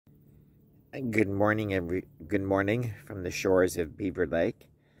Good morning from the shores of Beaver Lake.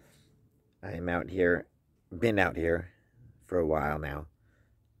 I'm out here, been out here for a while now,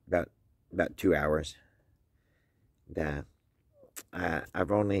 about 2 hours. And, I've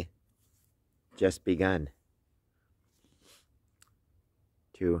only just begun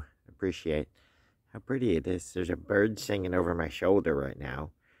to appreciate how pretty it is. There's a bird singing over my shoulder right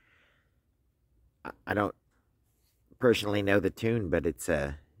now. I don't personally know the tune, but it's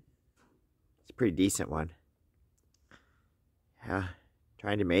a pretty decent one.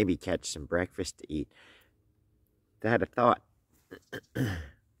 Trying to maybe catch some breakfast to eat. I had a thought that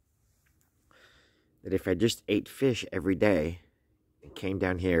if I just ate fish every day and came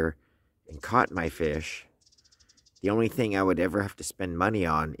down here and caught my fish, the only thing I would ever have to spend money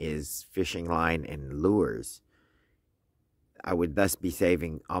on is fishing line and lures. I would thus be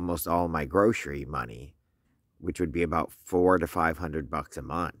saving almost all my grocery money, which would be about $400 to $500 a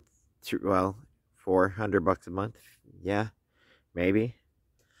month. Well, $400 a month, yeah, maybe.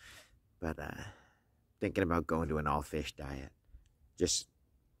 But thinking about going to an all-fish diet, just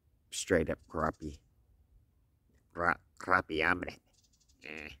straight up crappie omelet.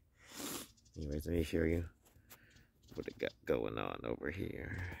 Anyways, let me show you what I got going on over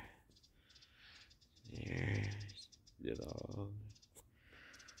here. There's it all.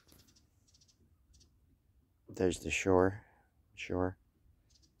 There's the shore.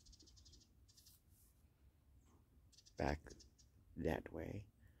 Back that way.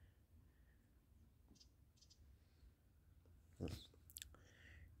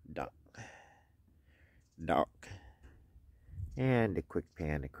 Dock. And a quick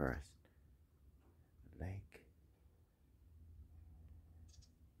pan across the lake.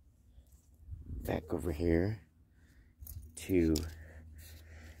 Back over here to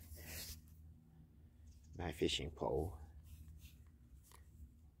my fishing pole.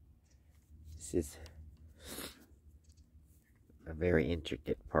 This is a very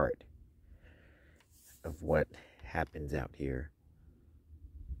intricate part of what happens out here.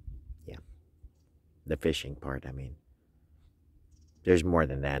 Yeah, the fishing part, I mean. There's more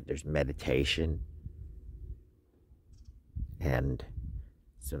than that. There's meditation and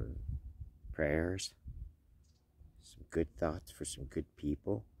some prayers, some good thoughts for some good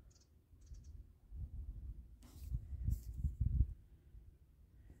people.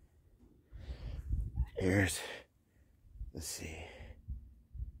 Here's, let's see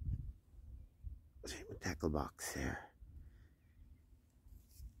my tackle box there.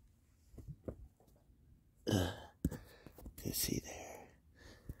 You see there.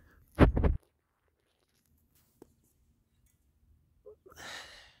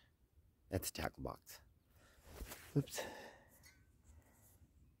 That's a tackle box. Oops.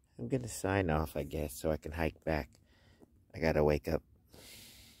 I'm gonna sign off, I guess, so I can hike back. I gotta wake up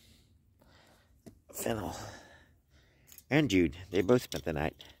Fennel and Jude. They both spent the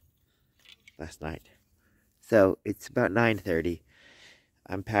night last night. So it's about 9:30.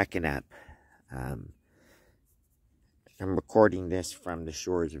 I'm packing up. I'm recording this from the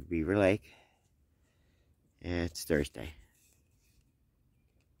shores of Beaver Lake. And it's Thursday.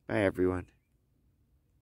 Bye, everyone.